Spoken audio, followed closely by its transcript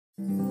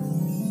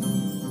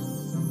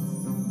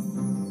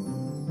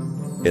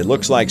It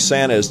looks like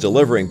Santa is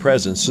delivering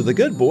presents to the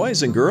good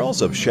boys and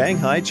girls of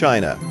Shanghai,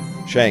 China.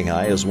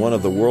 Shanghai is one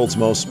of the world's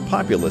most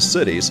populous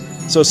cities,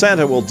 so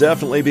Santa will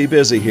definitely be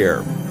busy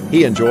here.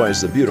 He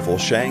enjoys the beautiful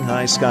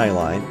Shanghai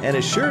skyline and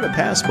is sure to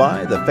pass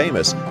by the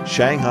famous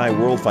Shanghai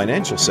World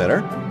Financial Center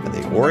and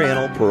the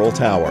Oriental Pearl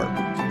Tower.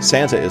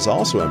 Santa is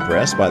also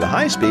impressed by the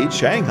high-speed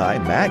Shanghai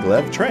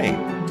maglev train,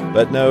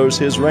 but knows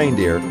his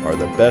reindeer are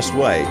the best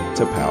way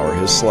to power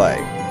his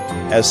sleigh.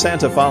 As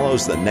Santa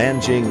follows the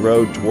Nanjing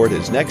Road toward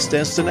his next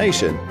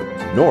destination,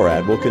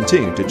 NORAD will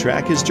continue to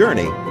track his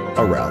journey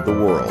around the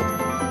world.